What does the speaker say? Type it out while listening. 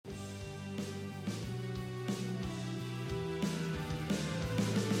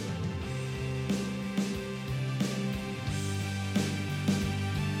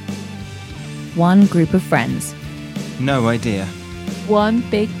One group of friends. No idea. One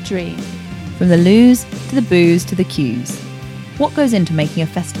big dream. From the loos to the booze to the queues. What goes into making a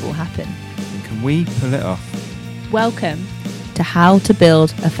festival happen? And can we pull it off? Welcome. To How to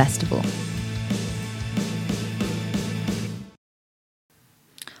Build a Festival.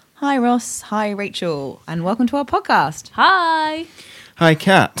 Hi Ross, hi Rachel, and welcome to our podcast. Hi. Hi,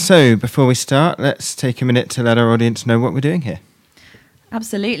 Kat. So, before we start, let's take a minute to let our audience know what we're doing here.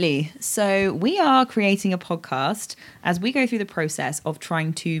 Absolutely. So we are creating a podcast as we go through the process of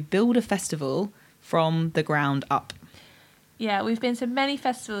trying to build a festival from the ground up. Yeah, we've been to many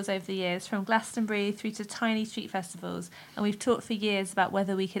festivals over the years, from Glastonbury through to tiny street festivals, and we've talked for years about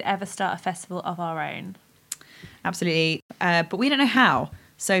whether we could ever start a festival of our own. Absolutely. But we don't know how.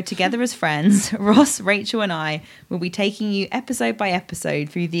 So together as friends, Ross, Rachel and I will be taking you episode by episode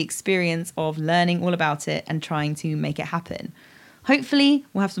through the experience of learning all about it and trying to make it happen. Hopefully,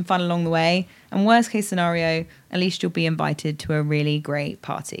 we'll have some fun along the way. And worst case scenario, at least you'll be invited to a really great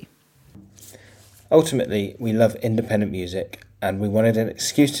party. Ultimately, we love independent music and we wanted an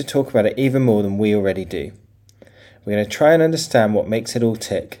excuse to talk about it even more than we already do. We're going to try and understand what makes it all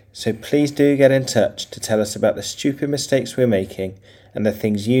tick, so please do get in touch to tell us about the stupid mistakes we're making and the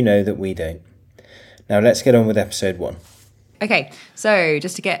things you know that we don't. Now let's get on with episode 1. Okay, so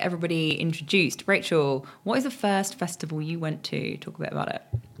just to get everybody introduced, Rachel, what is the first festival you went to? Talk a bit about it.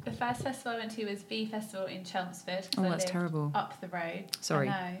 The first festival I went to was V Festival in Chelmsford. Oh, that's terrible. Up the road. Sorry.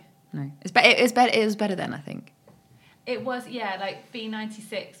 I know. No, it was better then, I think. It was, yeah, like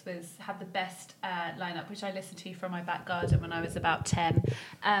V96 had the best lineup, which I listened to from my back garden when I was about 10.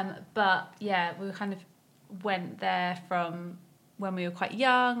 But yeah, we kind of went there from when we were quite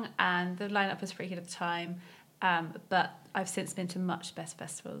young, and the lineup was pretty good at the time. But I've since been to much better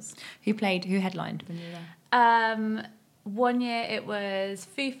festivals. Who headlined when you were there? One year it was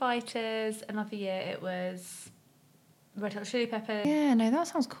Foo Fighters, another year it was Red Hot Chili Peppers. Yeah, no, that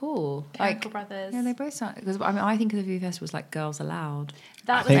sounds cool. Chemical Brothers. Yeah, they both sound, because I think of the View Festival as like Girls Aloud.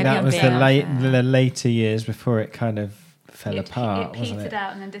 I think that was the later years before it kind of fell apart, it wasn't it? petered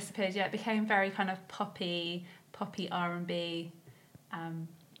out and then disappeared. Yeah, it became very kind of poppy R&B,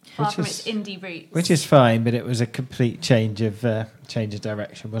 far from its indie roots. Which is fine, but it was a complete change of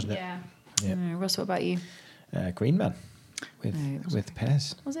direction, wasn't it? Yeah. Yeah. Ross, what about you? Green Man with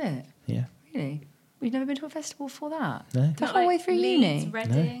Pez. Was it? Yeah. Really? We've never been to a festival before that? No. The whole way through Leeds, uni?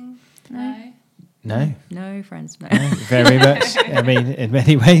 Reading? No. No, friends, no. Very much. I mean, in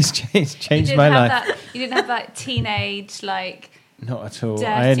many ways, changed my life. You didn't have that teenage, like, not at all.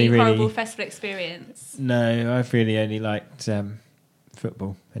 dirty, horrible festival experience. No, I've really only liked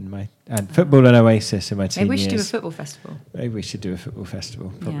football football and Oasis in my teen years. Maybe we should do a football festival. Maybe we should do a football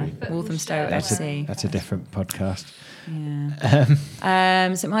festival. Probably. Yeah. Walthamstow FC. That's a different podcast.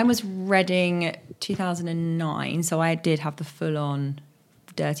 Yeah. So mine was Reading 2009. So I did have the full-on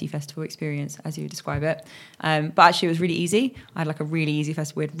dirty festival experience, as you would describe it. But actually, it was really easy. I had like a really easy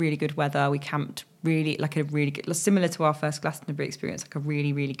festival. We had really good weather. We camped really good, similar to our first Glastonbury experience, like a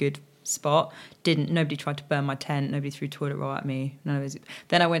really, really good spot. Nobody tried to burn my tent. Nobody threw toilet roll at me. None of those.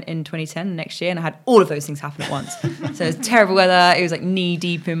 Then I went in 2010 next year, and I had all of those things happen at once. So it was terrible weather. It was like knee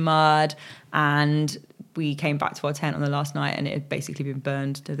deep in mud, and we came back to our tent on the last night, and it had basically been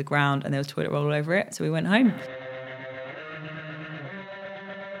burned to the ground, and there was toilet roll all over it. So we went home.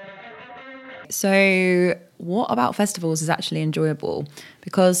 So what about festivals is actually enjoyable?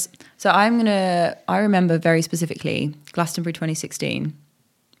 Because I remember very specifically Glastonbury 2016,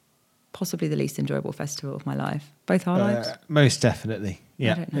 possibly the least enjoyable festival of my life. Both our lives? Most definitely.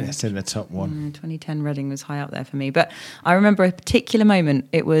 Yeah, I don't know. it's in the top one. 2010 Reading was high up there for me. But I remember a particular moment.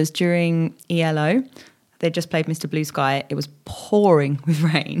 It was during ELO. They just played Mr. Blue Sky. It was pouring with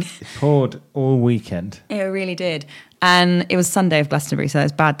rain. It poured all weekend. It really did. And it was Sunday of Glastonbury, so it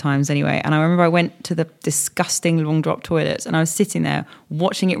was bad times anyway. And I remember I went to the disgusting long drop toilets, and I was sitting there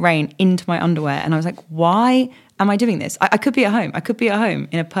watching it rain into my underwear. And I was like, why am I doing this? I could be at home. I could be at home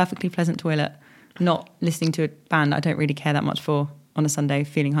in a perfectly pleasant toilet, not listening to a band I don't really care that much for on a Sunday,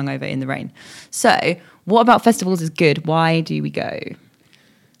 feeling hungover in the rain. So what about festivals is good? Why do we go?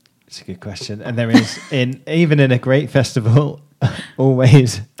 It's a good question. And there is, even in a great festival,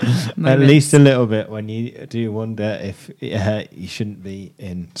 always at least a little bit when you do wonder if you shouldn't be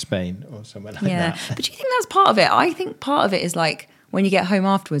in Spain or somewhere like that. Yeah, but do you think that's part of it? I think part of it is like when you get home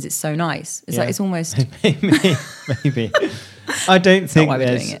afterwards, it's so nice. It's like it's almost... Maybe. I don't think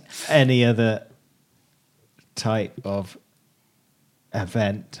there's any other type of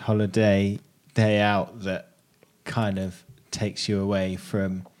event, holiday, day out that kind of takes you away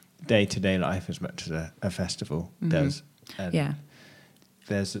from day-to-day life as much as a festival does. And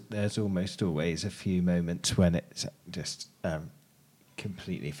there's almost always a few moments when it's just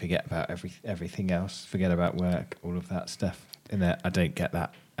completely forget about everything else, forget about work, all of that stuff. And I don't get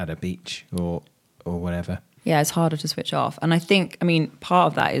that at a beach or whatever. Yeah, it's harder to switch off. And I think, part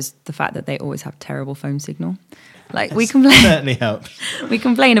of that is the fact that they always have terrible phone signal. Like we complain, certainly helps. We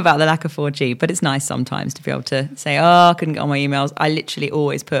complain about the lack of 4G, but it's nice sometimes to be able to say, I couldn't get on my emails. I literally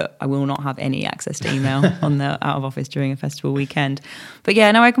always put, I will not have any access to email on the out of office during a festival weekend. But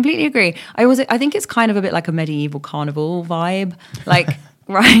yeah, no, I completely agree. I think it's kind of a bit like a medieval carnival vibe. Like,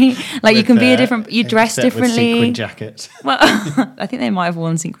 right? Like you can be you dress differently. With sequin jackets. Well, I think they might have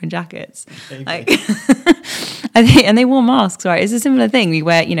worn sequin jackets. Like, and they wore masks, right? It's a similar thing. You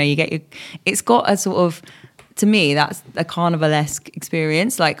wear, it's got a sort of, to me, that's a carnivalesque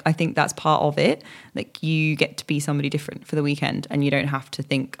experience. Like, I think that's part of it. Like, you get to be somebody different for the weekend, and you don't have to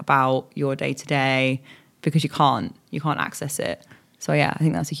think about your day to day because you can't access it. So yeah, I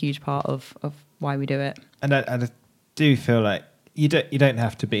think that's a huge part of why we do it. And I do feel like you don't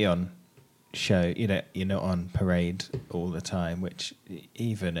have to be on show. You're not on parade all the time. Which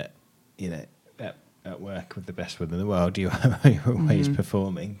even at work with the best one in the world, you're always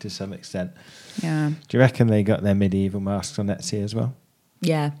performing to some extent. Yeah. Do you reckon they got their medieval masks on Etsy as well?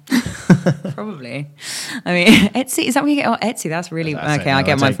 Yeah, probably. Etsy, is that where you get Etsy? That's really okay. I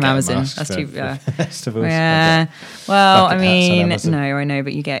get mine from Amazon. That's too. Festivals. Yeah. Well, no, I know,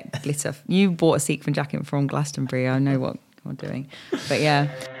 but you get glitter. You bought a sequin jacket from Glastonbury. I know what you're doing, but yeah.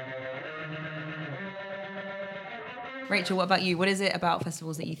 Rachel, what about you? What is it about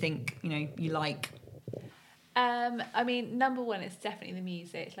festivals that you think you like? Number one, it's definitely the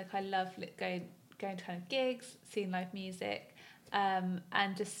music. Like, I love going to kind of gigs, seeing live music, and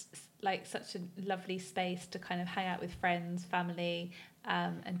just like such a lovely space to kind of hang out with friends, family,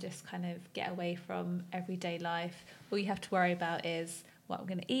 and just kind of get away from everyday life. All you have to worry about is what I'm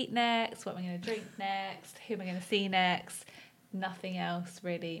going to eat next, what I'm going to drink next, who am I going to see next. Nothing else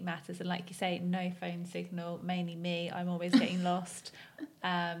really matters. And like you say, no phone signal, mainly me. I'm always getting lost.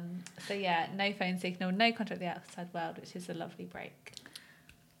 So yeah, no phone signal, no contact with the outside world, which is a lovely break.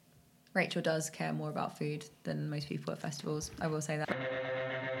 Rachel does care more about food than most people at festivals. I will say that.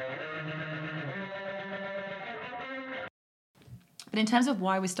 But in terms of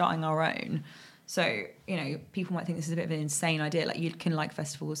why we're starting our own, so, people might think this is a bit of an insane idea. Like, you can like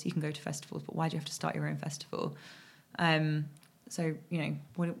festivals, you can go to festivals, but why do you have to start your own festival? So,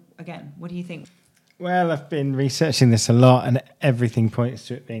 what do you think? Well, I've been researching this a lot, and everything points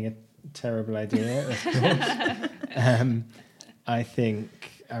to it being a terrible idea. I think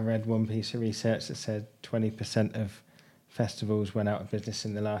I read one piece of research that said 20% of festivals went out of business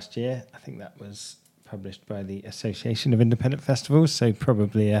in the last year. I think that was published by the Association of Independent Festivals, so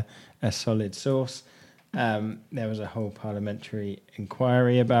probably a solid source. There was a whole parliamentary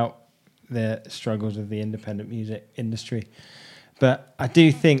inquiry about the struggles of the independent music industry. But I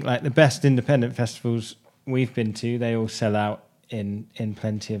do think, like, the best independent festivals we've been to, they all sell out in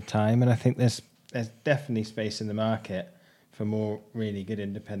plenty of time. And I think there's definitely space in the market for more really good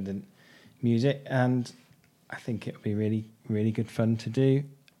independent music. And I think it would be really, really good fun to do.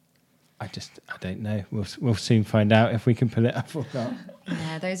 I don't know. We'll soon find out if we can pull it off or not.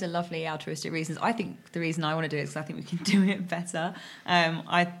 Yeah, those are lovely altruistic reasons. I think the reason I want to do it is because I think we can do it better.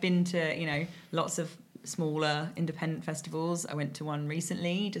 I've been to, lots of smaller independent festivals. I went to one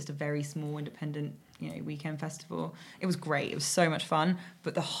recently, just a very small independent, weekend festival. It was great. It was so much fun.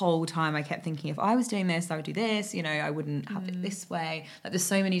 But the whole time I kept thinking, if I was doing this, I would do this. I wouldn't have it this way. Like, there's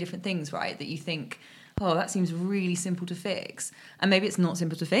so many different things, right, that you think, oh, that seems really simple to fix. And maybe it's not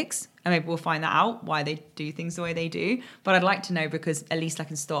simple to fix. And maybe we'll find that out, why they do things the way they do. But I'd like to know, because at least I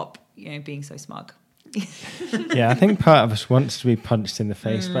can stop, being so smug. Yeah, I think part of us wants to be punched in the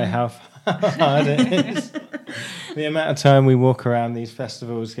face by how hard it is. The amount of time we walk around these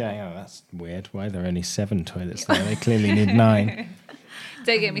festivals going, oh, that's weird. Why are there only 7 toilets there? They clearly need 9.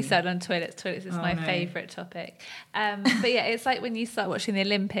 Don't get me started on toilets. Toilets is my favourite topic. But yeah, it's like when you start watching the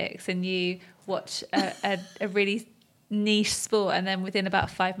Olympics and you watch a really niche sport, and then within about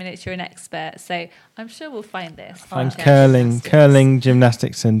 5 minutes you're an expert. So I'm sure we'll find this. And curling,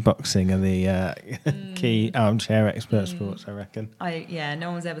 gymnastics and boxing are the key armchair expert sports, I reckon.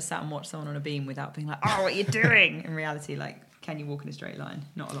 No one's ever sat and watched someone on a beam without being like, oh, what are you doing? In reality, like, can you walk in a straight line?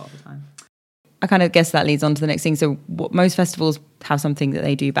 Not a lot of the time. I kind of guess that leads on to the next thing. So most festivals have something that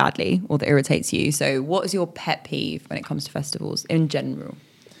they do badly or that irritates you. So what is your pet peeve when it comes to festivals in general?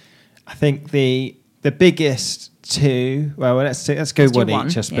 I think the biggest two, let's go one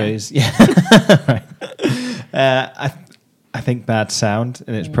each, I suppose. Yeah. Right. I think bad sound,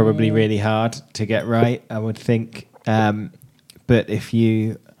 and it's probably really hard to get right, I would think. But but if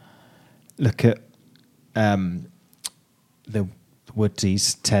you look at the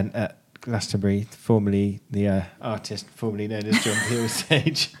Woodsies tent at Glastonbury, formerly the artist formerly known as John Peel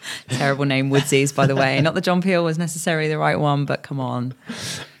stage. Terrible name, Woodsies, by the way. Not that John Peel was necessarily the right one, but come on.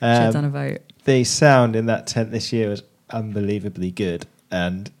 Should have done a vote. The sound in that tent this year was unbelievably good,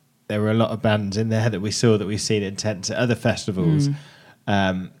 and there were a lot of bands in there that we saw that we've seen in tents at other festivals,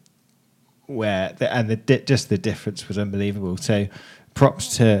 where just the difference was unbelievable. So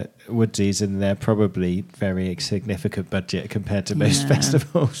props to Woodsies and their probably very significant budget compared to most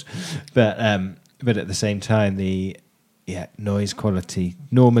festivals, but at the same time the noise quality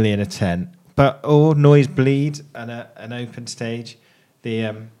normally in a tent, but all noise bleed and an open stage.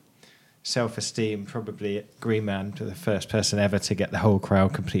 The self-esteem probably at Green Man, to the first person ever to get the whole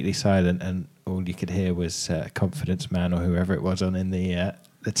crowd completely silent, and all you could hear was Confidence Man or whoever it was on in the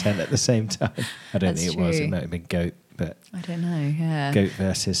tent at the same time. I don't think it was. It might have been Goat, but I don't know. Yeah, Goat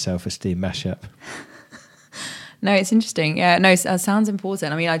versus Self-Esteem mashup. No, it's interesting. Yeah, no, it sounds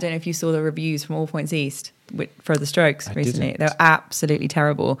important. I mean, I don't know if you saw the reviews from All Points East for the Strokes recently. They were absolutely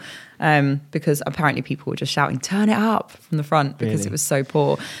terrible, because apparently people were just shouting, "Turn it up" from the front because it was so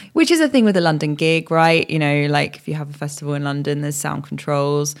poor. Which is a thing with a London gig, right? You know, like if you have a festival in London, there's sound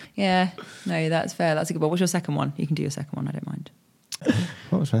controls. Yeah, no, that's fair. That's a good one. What's your second one? You can do your second one. I don't mind.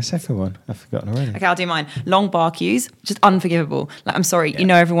 What was my second one? I've forgotten already. Okay, I'll do mine. Long bar queues, just unforgivable. Like, I'm sorry, you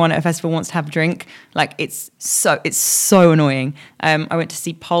know, everyone at a festival wants to have a drink. Like, it's so annoying. I went to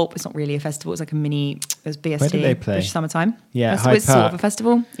see Pulp. It's not really a festival. It's like a mini. It was BST. Where did they play? British Summertime. Yeah, festival. Hyde It's sort Park. of a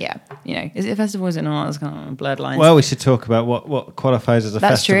festival. Yeah, you know, is it a festival? Is it not? It's kind of blurred lines. Well, we should talk about what qualifies as a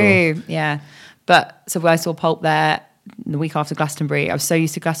That's festival. true. Yeah, but so I saw Pulp there the week after Glastonbury. I was so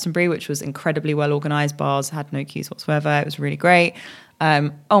used to Glastonbury, which was incredibly well organised. Bars had no queues whatsoever. It was really great.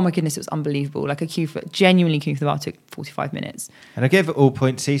 Oh my goodness, it was unbelievable. Like genuinely queue for the bar took 45 minutes. And I give All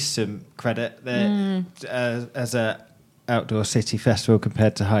Points East some credit. As a outdoor city festival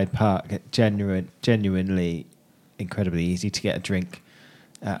compared to Hyde Park, genuinely incredibly easy to get a drink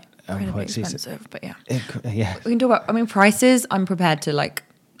at All Incredibly Points East. expensive, but yeah. Yeah. We can talk about, I mean, prices. I'm prepared to, like,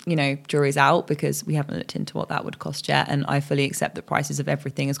 you know, jury's out because we haven't looked into what that would cost yet. And I fully accept that prices of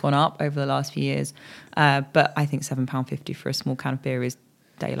everything has gone up over the last few years. But I think £7.50 for a small can of beer is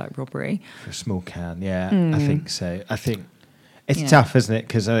daylight robbery. For a small can, yeah, I think so. I think it's tough, isn't it?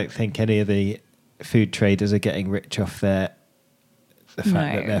 Because I don't think any of the food traders are getting rich off the fact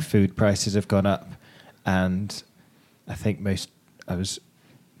that their food prices have gone up. And I think I was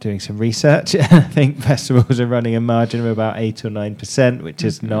doing some research, and I think festivals are running a margin of about 8 or 9%, which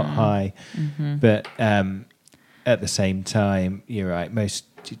is not high. But at the same time, you're right.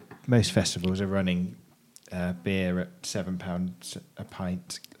 Most festivals are running beer at £7 a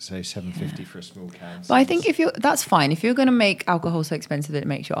pint, so £7.50 for a small can. But I think that's fine. If you're going to make alcohol so expensive that it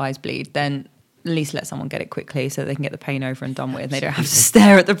makes your eyes bleed, then at least let someone get it quickly so they can get the pain over and done with. And they don't have to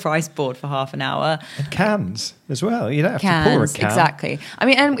stare at the price board for half an hour. And cans as well. You don't have to pour a can. Exactly. I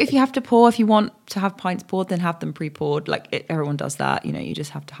mean, and if you have to pour, if you want to have pints poured, then have them pre-poured. Like everyone does that. You know, you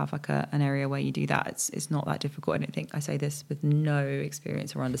just have to have like an area where you do that. It's not that difficult. I don't think I say this with no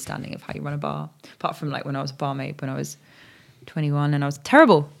experience or understanding of how you run a bar, apart from like when I was a barmaid when I was 21, and I was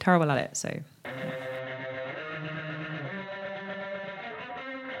terrible at it. So.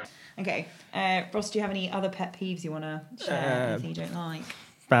 Okay, Ross, do you have any other pet peeves you want to share? Anything you don't like?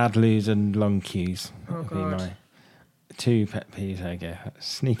 Bad loos and long queues. Oh, would be God. my 2 pet peeves, I guess.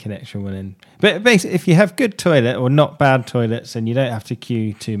 Sneak an extra one in. But basically, if you have good toilet or not bad toilets and you don't have to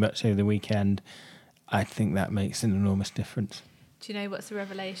queue too much over the weekend, I think that makes an enormous difference. Do you know what's a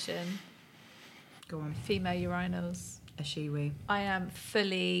revelation? Go on. Female urinals. A shiwi. I am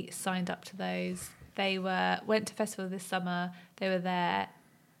fully signed up to those. They went to festival this summer. They were there.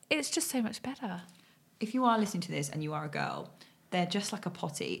 It's just so much better. If you are listening to this and you are a girl, they're just like a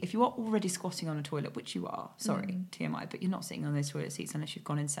potty. If you are already squatting on a toilet, which you are, sorry, TMI, but you're not sitting on those toilet seats unless you've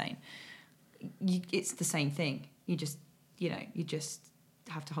gone insane. It's the same thing. You just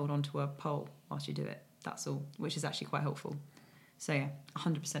have to hold on to a pole whilst you do it. That's all, which is actually quite helpful. So yeah,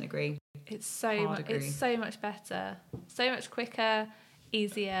 100% agree. It's so much better, so much quicker,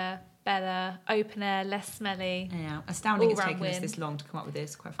 easier, better, open air, less smelly. Yeah, astounding it's All-round taken us win. this long to come up with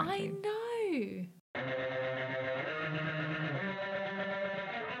this, quite frankly. I know.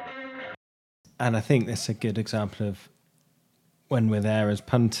 And I think that's a good example of when we're there as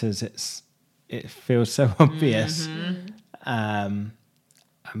punters, it feels so obvious. I'm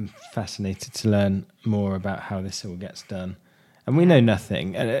fascinated to learn more about how this all gets done. And we know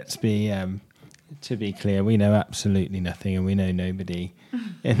nothing. And to be clear, we know absolutely nothing, and we know nobody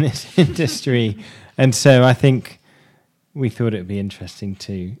in this industry. And so I think we thought it would be interesting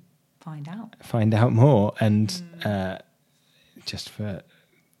to find out more, and just for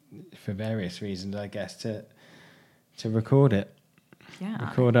various reasons, I guess, to record it. Yeah.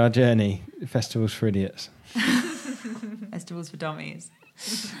 Record our journey. Festivals for idiots. Festivals for dummies.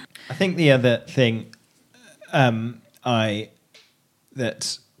 I think the other thing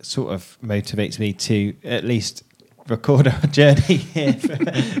that sort of motivates me to at least record our journey here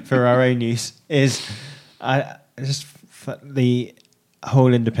for our own use is the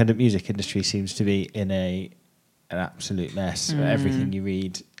whole independent music industry seems to be in an absolute mess. Everything you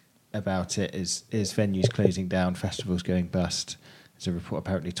read about it is venues closing down, festivals going bust. There's a report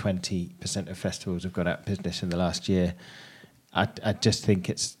apparently 20% of festivals have gone out of business in the last year. I just think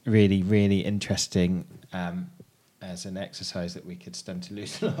it's really, really interesting as an exercise that we could stand to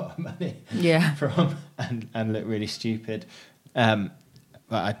lose a lot of money from and look really stupid.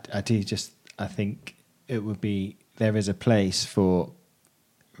 But I think it would be, there is a place for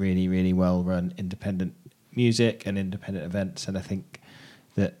really, really well-run independent music and independent events, and I think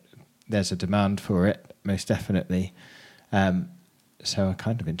that there's a demand for it, most definitely. So I'm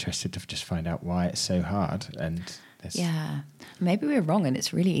kind of interested to just find out why it's so hard. And maybe we're wrong and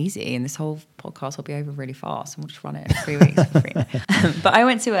it's really easy, and this whole podcast will be over really fast, and we'll just run it in 3 weeks for free. But I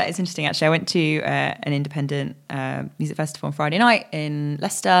went to it's interesting actually. I went to an independent music festival on Friday night in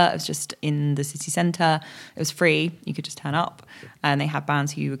Leicester. It was just in the city centre. It was free. You could just turn up, and they had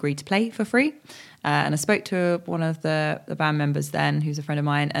bands who agreed to play for free. And I spoke to one of the band members then, who's a friend of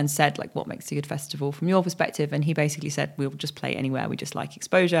mine, and said, like, what makes a good festival from your perspective? And he basically said, we'll just play anywhere. We just like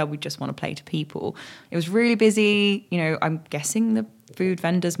exposure. We just want to play to people. It was really busy. You know, I'm guessing the food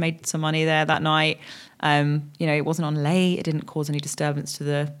vendors made some money there that night. It wasn't on late. It didn't cause any disturbance to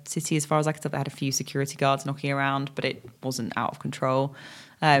the city as far as I could tell. They had a few security guards knocking around, but it wasn't out of control.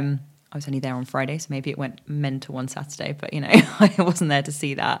 I was only there on Friday, so maybe it went mental on Saturday, but, I wasn't there to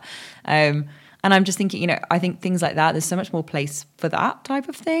see that. And I'm just thinking, I think things like that, there's so much more place for that type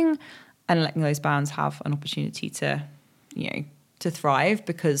of thing, and letting those bands have an opportunity to, to thrive,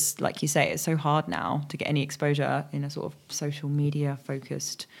 because, like you say, it's so hard now to get any exposure in a sort of social media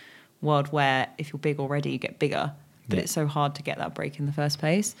focused world where if you're big already, you get bigger, but it's so hard to get that break in the first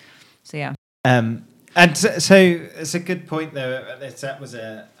place. So, yeah. And so it's a good point, though. That was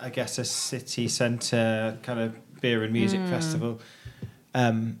a city centre kind of beer and music festival.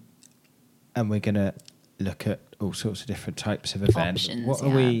 And we're going to look at all sorts of different types of events.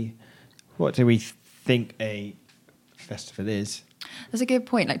 What do we think a festival is? That's a good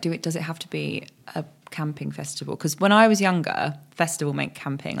point. Like, does it have to be a camping festival? Because when I was younger, festival meant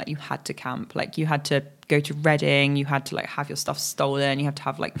camping. Like, you had to camp. Like, you had to go to Reading. You had to, like, have your stuff stolen. You had to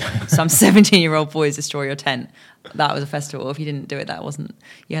have, like, some 17-year-old boys destroy your tent. That was a festival. If you didn't do it,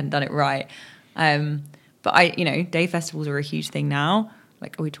 you hadn't done it right. But day festivals are a huge thing now.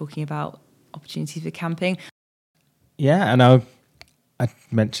 Like, are we talking about opportunities for camping? Yeah, and I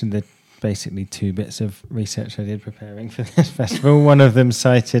mentioned the basically 2 bits of research I did preparing for this festival. One of them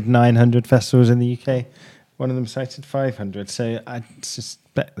cited 900 festivals in the UK. One of them cited 500. So I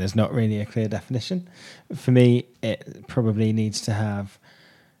suspect there's not really a clear definition. For me, it probably needs to have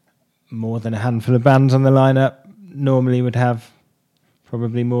more than a handful of bands on the lineup. Normally would have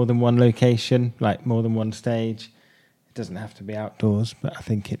probably more than one location, like more than one stage. It doesn't have to be outdoors, but I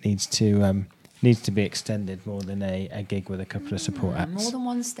think it needs to be extended more than a gig with a couple of support acts. More than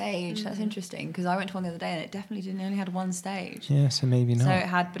one stage. That's interesting, because I went to one the other day and it definitely only had one stage. Yeah, so maybe not. So it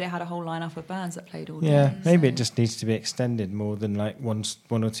had a whole lineup of bands that played all day. Yeah, maybe it just needs to be extended more than like one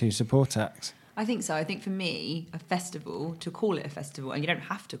or two support acts. I think so. I think for me, a festival, to call it a festival, and you don't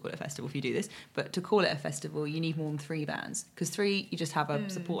have to call it a festival if you do this, but to call it a festival, you need more than 3 bands. Because 3, you just have a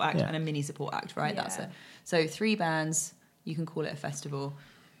support act and a mini support act, right? Yeah. So 3 bands, you can call it a festival.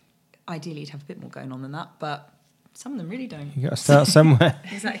 Ideally, you'd have a bit more going on than that, but some of them really don't. You got to start somewhere.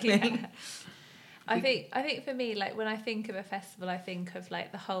 Exactly. Yeah. I think for me, like, when I think of a festival, I think of,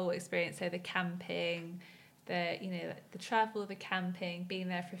 like, the whole experience. So the camping, the travel, the camping, being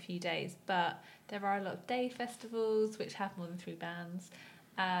there for a few days. But there are a lot of day festivals which have more than 3 bands.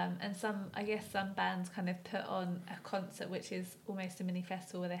 And some bands kind of put on a concert which is almost a mini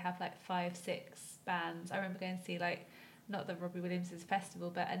festival where they have like 5-6 bands. I remember going to see, like, not that Robbie Williams is a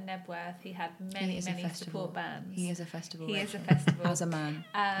festival, but at Nebworth he had many support bands. He is a festival. As a man.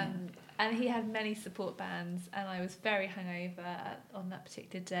 And he had many support bands, and I was very hungover on that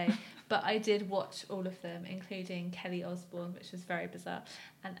particular day. But I did watch all of them, including Kelly Osbourne, which was very bizarre,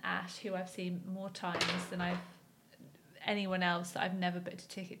 and Ash, who I've seen more times than anyone else that I've never booked a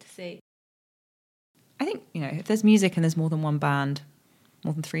ticket to see. I think, if there's music and there's more than one band,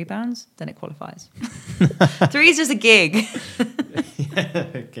 more than 3 bands, then it qualifies. 3 is just a gig.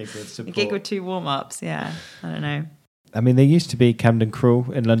 A gig with A support. gig with 2 warm-ups, yeah. I don't know. I mean, there used to be Camden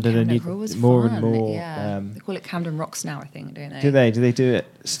Crawl in London, Camden and Crawl was more fun, and more. yeah. They call it Camden Rocks now, I think, don't they? Do they? Do they do it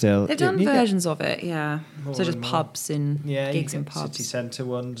still? They've done versions of it, yeah. More So just and more. pubs and gigs you in get pubs. city centre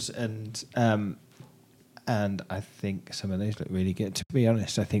ones, and I think some of those look really good. To be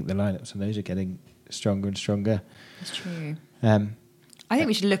honest, I think the lineups on those are getting stronger and stronger. That's true. Um, I think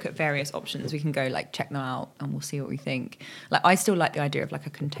we should look at various options. We can go like check them out and we'll see what we think. Like I still like the idea of like a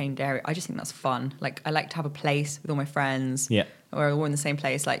contained area. I just think that's fun. Like I like to have a place with all my friends. Yeah. Or we're all in the same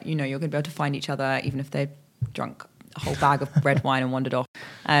place. Like, you know, you're going to be able to find each other even if they're drunk a whole bag of red wine and wandered off.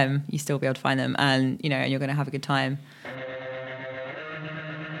 You still be able to find them and, you know, and you're going to have a good time.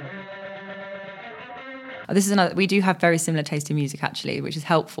 This is another. We do have very similar taste in music, actually, which is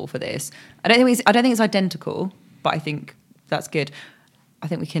helpful for this. I don't think it's identical, but I think that's good. I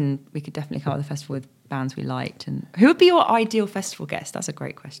think we could definitely come up with a festival with bands we liked. And who would be your ideal festival guest? That's a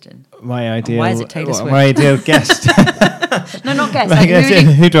great question. My ideal. Why is it Taylor Swift? My ideal guest. No, not guest. Like, Like,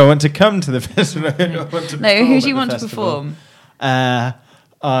 who do I want to come to the festival? Who do I want to no, who do you perform at want the to festival? perform?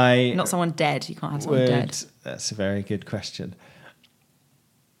 I Not someone dead. You can't have someone dead. That's a very good question.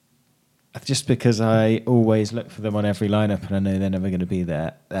 Just because I always look for them on every lineup and I know they're never going to be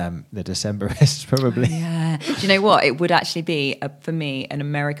there. The Decemberists, probably. Yeah. Do you know what? It would actually be, for me, an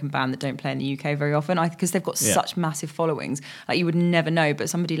American band that don't play in the UK very often because they've got such massive followings. Like, you would never know, but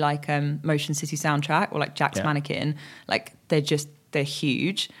somebody like Motion City Soundtrack or like Jack's Mannequin, like they're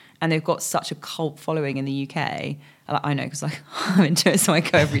huge and they've got such a cult following in the UK. Like, I know because I'm into it, so I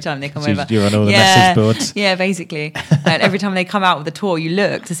go every time they come over. You're on all the message boards. Yeah, basically. And every time they come out with a tour, you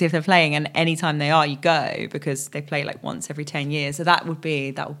look to see if they're playing, and anytime they are, you go because they play like once every 10 years. So that would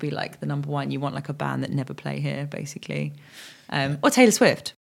be like the number one. You want like a band that never play here, basically, or Taylor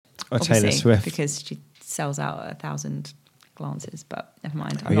Swift. Or Taylor Swift, because she sells out 1,000 glances. But never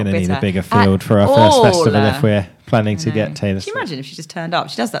mind. We're going to need a bigger field for our first festival if we're planning to get Taylor Swift. Can you imagine if she just turned up?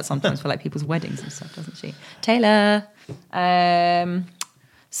 She does that sometimes for like people's weddings and stuff, doesn't she? Taylor.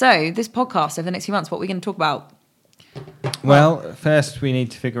 So this podcast over the next few months, what are we going to talk about? Well, first we need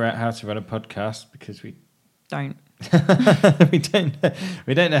to figure out how to run a podcast because we don't.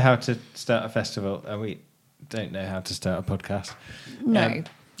 we don't know how to start a festival and we don't know how to start a podcast. No,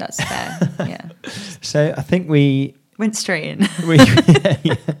 that's fair. Yeah. So I think we went straight in.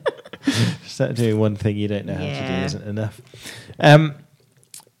 Start doing one thing you don't know how to do isn't enough.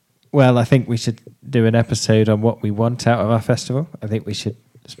 Well, I think we should do an episode on what we want out of our festival. I think we should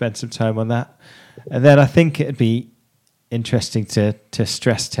spend some time on that. And then I think it'd be interesting to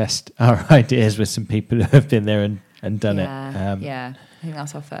stress test our ideas with some people who have been there and done it. I think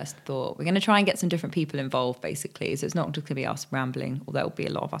that's our first thought. We're going to try and get some different people involved, basically. So it's not just going to be us rambling, although it'll be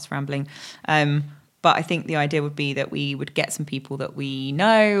a lot of us rambling. But I think the idea would be that we would get some people that we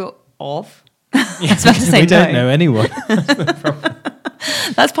know of. Yeah, we don't know anyone.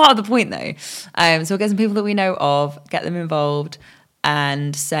 That's part of the point, though. So we'll get some people that we know of, get them involved,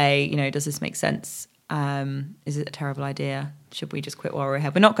 and say, you know, does this make sense? Is it a terrible idea? Should we just quit while we're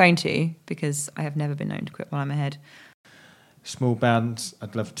ahead? We're not going to, because I have never been known to quit while I'm ahead. Small bands,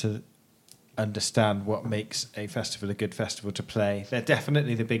 I'd love to understand what makes a festival a good festival to play. They're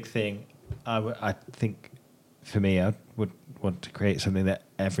definitely the big thing. I think, for me, I would want to create something that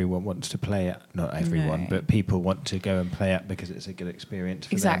everyone wants to play at. Not everyone, but people want to go and play at because it's a good experience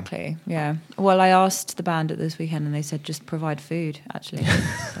for them. Yeah. Well, I asked the band at this weekend and they said just provide food, actually.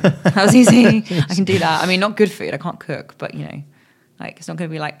 So that was easy. I can do that. I mean, not good food. I can't cook, but, you know, like it's not going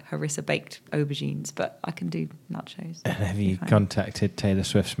to be like harissa baked aubergines, but I can do nachos. And have you contacted Taylor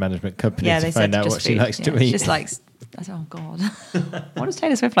Swift's management company to find out what food. she likes to eat? She just likes... Oh God! What does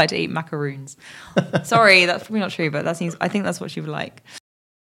Taylor Swift like to eat? Macaroons. Sorry, that's probably not true, but I think that's what she would like.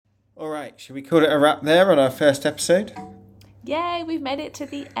 All right, should we call it a wrap there on our first episode? Yay, we've made it to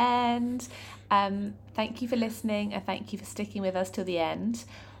the end. Thank you for listening and thank you for sticking with us till the end.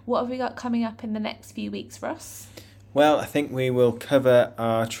 What have we got coming up in the next few weeks, Ross? Well, I think we will cover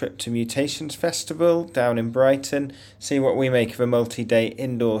our trip to Mutations Festival down in Brighton, see what we make of a multi-day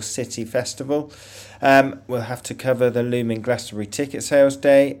indoor city festival. We'll have to cover the looming Glastonbury ticket sales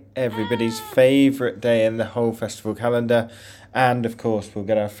day, everybody's favourite day in the whole festival calendar. And, of course, we'll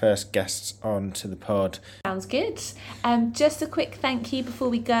get our first guests on to the pod. Sounds good. Just a quick thank you before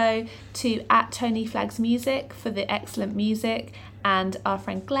we go to @TonyFlagsMusic for the excellent music and our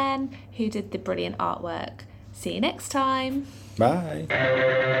friend Glenn who did the brilliant artwork. See you next time. Bye.